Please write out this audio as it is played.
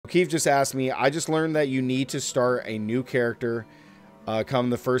Keith just asked me, I just learned that you need to start a new character come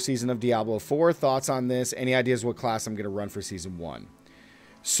the first season of Diablo 4. Thoughts on this? Any ideas what class I'm going to run for season 1?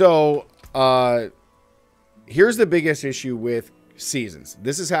 So, here's the biggest issue with seasons.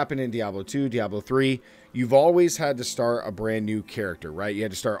 This has happened in Diablo 2, Diablo 3. You've always had to start a brand new character, right? You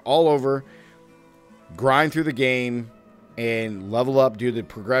had to start all over, grind through the game, and level up, do the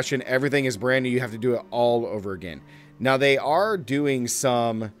progression. Everything is brand new. You have to do it all over again. Now, they are doing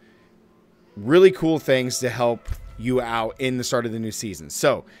some really cool things to help you out in the start of the new season.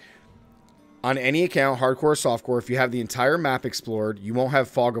 So, on any account, hardcore or softcore, if you have the entire map explored, you won't have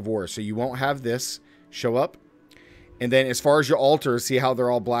Fog of War. So, you won't have this show up. And then as far as your altars, see how they're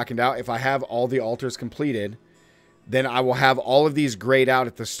all blackened out? If I have all the altars completed, then I will have all of these grayed out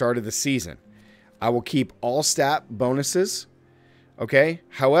at the start of the season. I will keep all stat bonuses. Okay.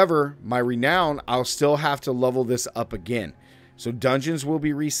 However, my Renown, I'll still have to level this up again. So dungeons will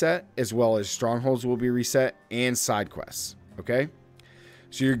be reset, as well as strongholds will be reset, and side quests. Okay.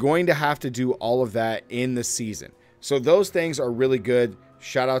 So you're going to have to do all of that in the season. So those things are really good.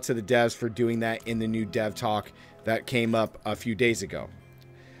 Shout out to the devs for doing that in the new dev talk that came up a few days ago.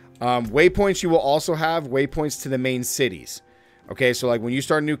 Waypoints, you will also have waypoints to the main cities. Okay, so like when you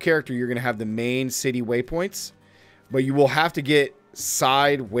start a new character, you're going to have the main city waypoints, but you will have to get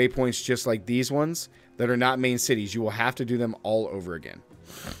side waypoints just like these ones that are not main cities. You will have to do them all over again.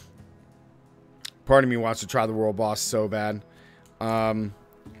 Part of me wants to try the world boss so bad.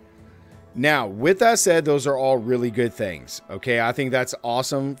 Now, with that said, those are all really good things. Okay, I think that's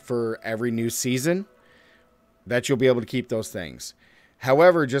awesome for every new season that you'll be able to keep those things.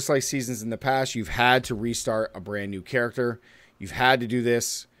 However, just like seasons in the past, you've had to restart a brand new character. You've had to do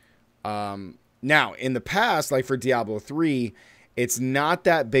this. Now, in the past, like for Diablo 3, it's not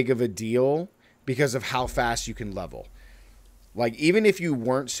that big of a deal because of how fast you can level. Like, even if you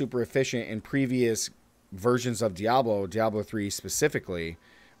weren't super efficient in previous versions of Diablo, Diablo 3 specifically,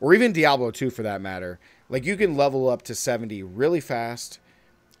 or even Diablo 2 for that matter, like you can level up to 70 really fast,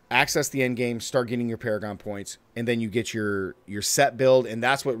 access the end game, start getting your Paragon points, and then you get your set build, and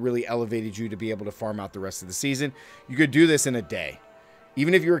that's what really elevated you to be able to farm out the rest of the season. You could do this in a day.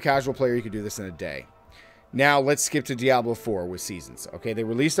 Even if you're a casual player, you could do this in a day. Now, let's skip to Diablo 4 with seasons. Okay, they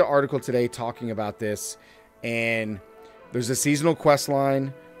released an article today talking about this, and there's a seasonal quest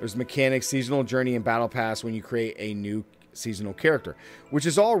line, there's mechanics, seasonal journey, and battle pass when you create a new seasonal character, which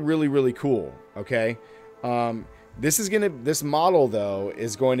is all really, really cool, okay? This model, though,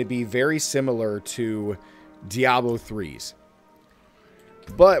 is going to be very similar to Diablo 3's.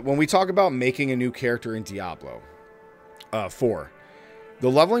 But when we talk about making a new character in Diablo 4, the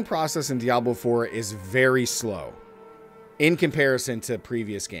leveling process in Diablo 4 is very slow in comparison to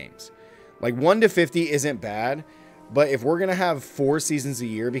previous games. Like 1 to 50 isn't bad, but if we're going to have 4 seasons a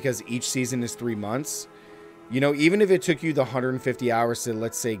year, because each season is 3 months, you know, even if it took you the 150 hours to,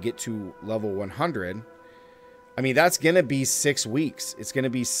 let's say, get to level 100, I mean, that's going to be 6 weeks. It's going to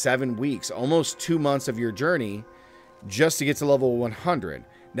be 7 weeks, almost 2 months of your journey just to get to level 100.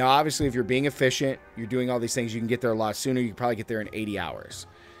 Now, obviously, if you're being efficient, you're doing all these things, you can get there a lot sooner. You can probably get there in 80 hours,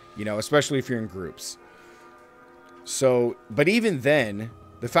 you know, especially if you're in groups. So, but even then,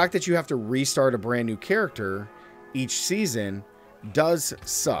 the fact that you have to restart a brand new character each season does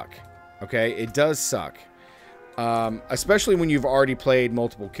suck. Okay, it does suck. Especially when you've already played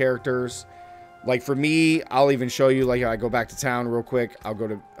multiple characters. Like for me, I'll even show you, like I go back to town real quick. I'll go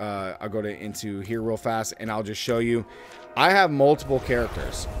to into here real fast and I'll just show you. I have multiple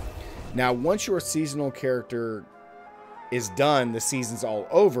characters. Now, once your seasonal character is done, the season's all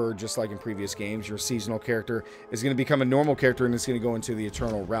over, just like in previous games, your seasonal character is going to become a normal character and it's going to go into the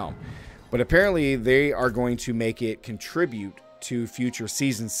Eternal Realm. But apparently they are going to make it contribute to future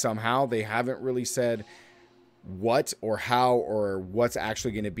seasons somehow. They haven't really said what or how or what's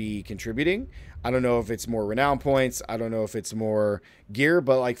actually going to be contributing. I don't know if it's more renown points. I don't know if it's more gear.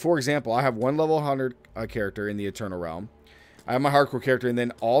 But like, for example, I have one level 100 character in the Eternal Realm. I have my hardcore character, and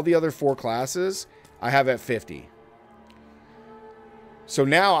then all the other 4 classes I have at 50. So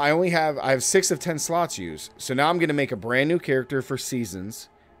now I have 6 of 10 slots used. So now I'm going to make a brand new character for seasons.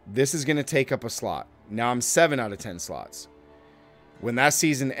 This is going to take up a slot. Now I'm 7 out of 10 slots. When that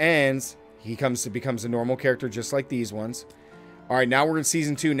season ends, he becomes a normal character just like these ones. All right, now we're in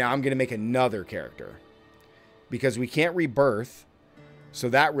season 2. Now I'm going to make another character because we can't rebirth. So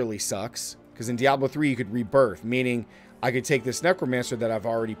that really sucks, because in Diablo 3 you could rebirth, meaning I could take this necromancer that I've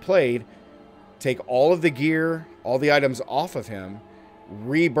already played, take all of the gear, all the items off of him,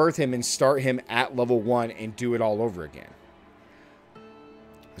 rebirth him and start him at level 1 and do it all over again.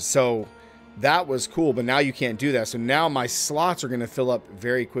 So That was cool, but now you can't do that. So now my slots are going to fill up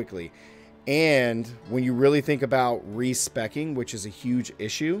very quickly. And when you really think about respecking, which is a huge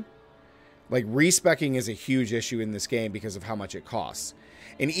issue, like respecking is a huge issue in this game because of how much it costs.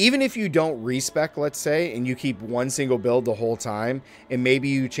 And even if you don't respec, let's say, and you keep one single build the whole time, and maybe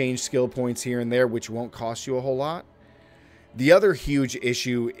you change skill points here and there, which won't cost you a whole lot. The other huge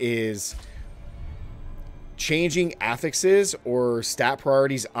issue is changing affixes or stat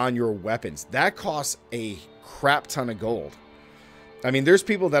priorities on your weapons. That costs a crap ton of gold. I mean, there's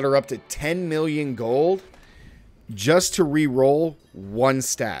people that are up to 10 million gold just to re-roll one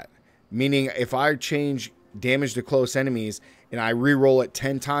stat. Meaning if I change damage to close enemies and I re-roll it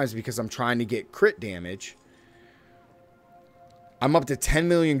 10 times because I'm trying to get crit damage, I'm up to 10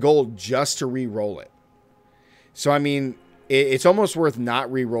 million gold just to re-roll it. So, I mean, it's almost worth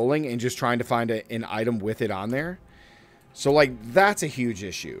not re-rolling and just trying to find an item with it on there. So, like, that's a huge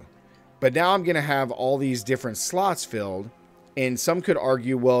issue. But now I'm going to have all these different slots filled. And some could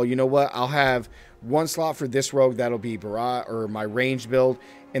argue, well, you know what? I'll have one slot for this rogue that'll be barrage or my ranged build.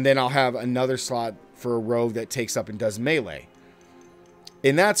 And then I'll have another slot for a rogue that takes up and does melee.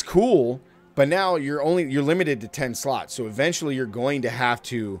 And that's cool. But now you're limited to 10 slots. So eventually you're going to have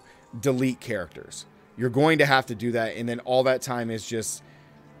to delete characters. You're going to have to do that, and then all that time is just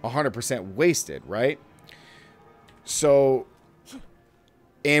 100% wasted, right? So,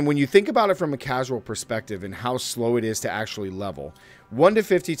 and when you think about it from a casual perspective and how slow it is to actually level, 1 to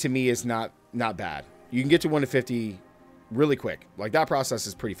 50 to me is not bad. You can get to 1 to 50 really quick. Like, that process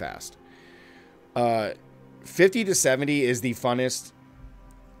is pretty fast. 50 to 70 is the funnest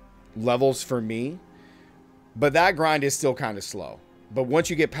levels for me, but that grind is still kind of slow. But once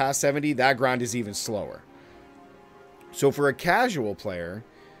you get past 70, that grind is even slower. So for a casual player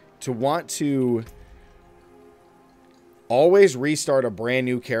to want to always restart a brand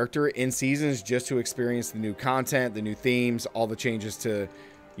new character in seasons just to experience the new content, the new themes, all the changes to,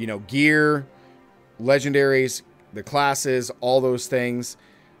 you know, gear, legendaries, the classes, all those things,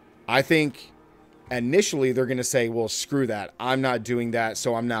 I think initially they're going to say, well, screw that. I'm not doing that,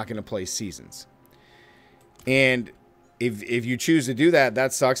 so I'm not going to play seasons. And if you choose to do that,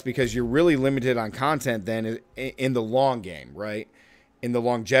 that sucks because you're really limited on content then in the long game, right? In the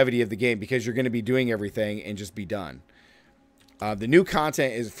longevity of the game, because you're going to be doing everything and just be done. The new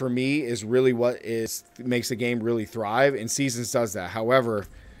content is, for me, is really what makes the game really thrive, and Seasons does that. However,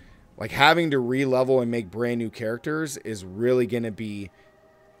 like having to re-level and make brand new characters is really going to be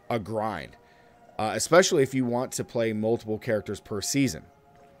a grind, especially if you want to play multiple characters per season.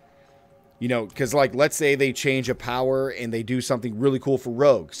 You know, because like, let's say they change a power and they do something really cool for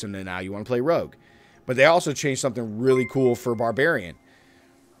Rogue. So now you want to play Rogue. But they also change something really cool for Barbarian.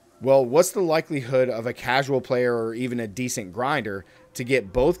 Well, what's the likelihood of a casual player or even a decent grinder to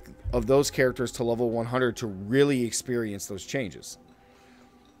get both of those characters to level 100 to really experience those changes?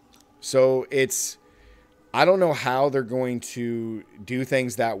 So I don't know how they're going to do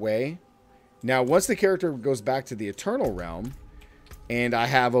things that way. Now, once the character goes back to the Eternal Realm, and I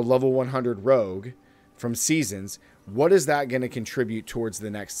have a level 100 rogue from Seasons, what is that going to contribute towards the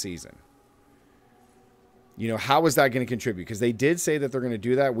next season? You know, how is that going to contribute? Because they did say that they're going to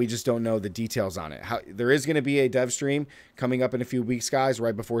do that. We just don't know the details on it. There is going to be a dev stream coming up in a few weeks, guys,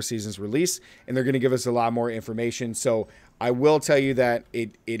 right before Seasons release, and they're going to give us a lot more information. So I will tell you that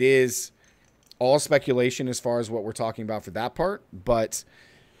it is all speculation as far as what we're talking about for that part, but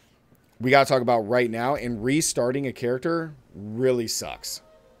we got to talk about right now, and restarting a character really sucks.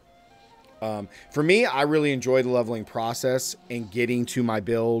 For me, I really enjoy the leveling process and getting to my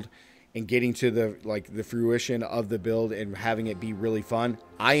build and getting to the fruition of the build and having it be really fun.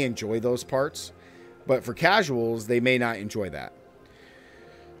 I enjoy those parts, but for casuals, they may not enjoy that.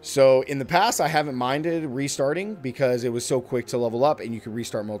 So in the past, I haven't minded restarting because it was so quick to level up and you could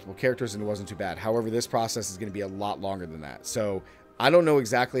restart multiple characters and it wasn't too bad. However, this process is going to be a lot longer than that. So I don't know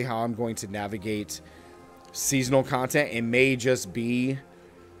exactly how I'm going to navigate seasonal content. It may just be,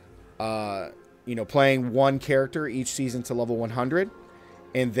 you know, playing one character each season to level 100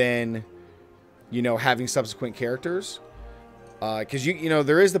 and then, you know, having subsequent characters. Because, you know,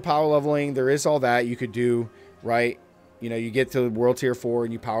 there is the power leveling. There is all that you could do, right? You know, you get to World Tier 4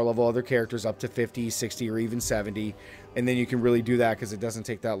 and you power level other characters up to 50, 60, or even 70. And then you can really do that because it doesn't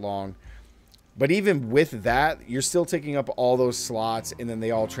take that long. But even with that, you're still taking up all those slots, and then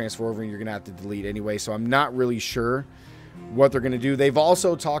they all transfer over, and you're going to have to delete anyway. So I'm not really sure what they're going to do. They've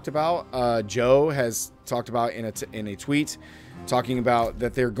also talked about, Joe has talked about in a tweet, talking about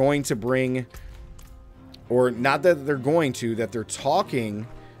that they're going to bring, or not that they're going to, that they're talking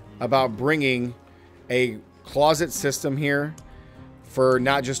about bringing a closet system here for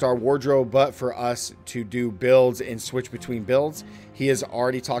not just our wardrobe, but for us to do builds and switch between builds. He has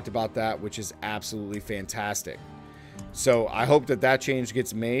already talked about that, which is absolutely fantastic. So I hope that that change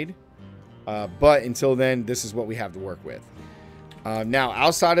gets made. But until then, this is what we have to work with. Now,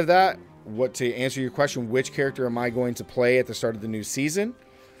 outside of that, to answer your question, which character am I going to play at the start of the new season?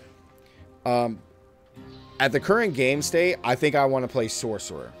 At the current game state, I think I want to play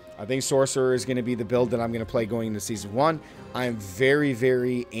Sorcerer. I think Sorcerer is going to be the build that I'm going to play going into Season 1. I am very,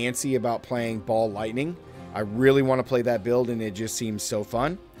 very antsy about playing Ball Lightning. I really want to play that build, and it just seems so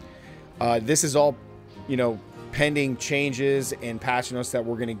fun. This is all, you know, pending changes and patch notes that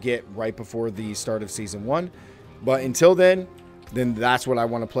we're going to get right before the start of Season 1. But until then that's what I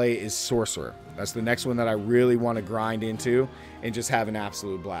want to play is Sorcerer. That's the next one that I really want to grind into and just have an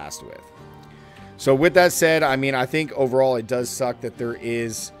absolute blast with. So with that said, I mean, I think overall it does suck that there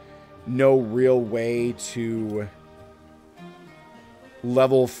is no real way to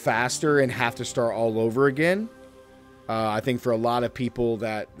level faster and have to start all over again. I think for a lot of people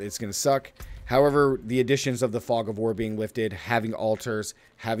that it's going to suck. However, the additions of the Fog of War being lifted, having altars,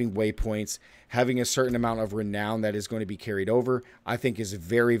 having waypoints, having a certain amount of renown that is going to be carried over, I think is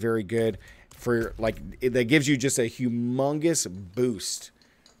very, very good for, like, that gives you just a humongous boost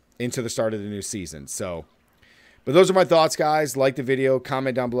into the start of the new season. So, but those are my thoughts, guys. Like the video,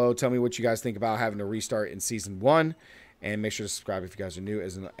 comment down below, tell me what you guys think about having to restart in Season 1, and make sure to subscribe if you guys are new,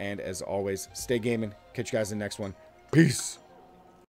 and as always, stay gaming. Catch you guys in the next one. Peace.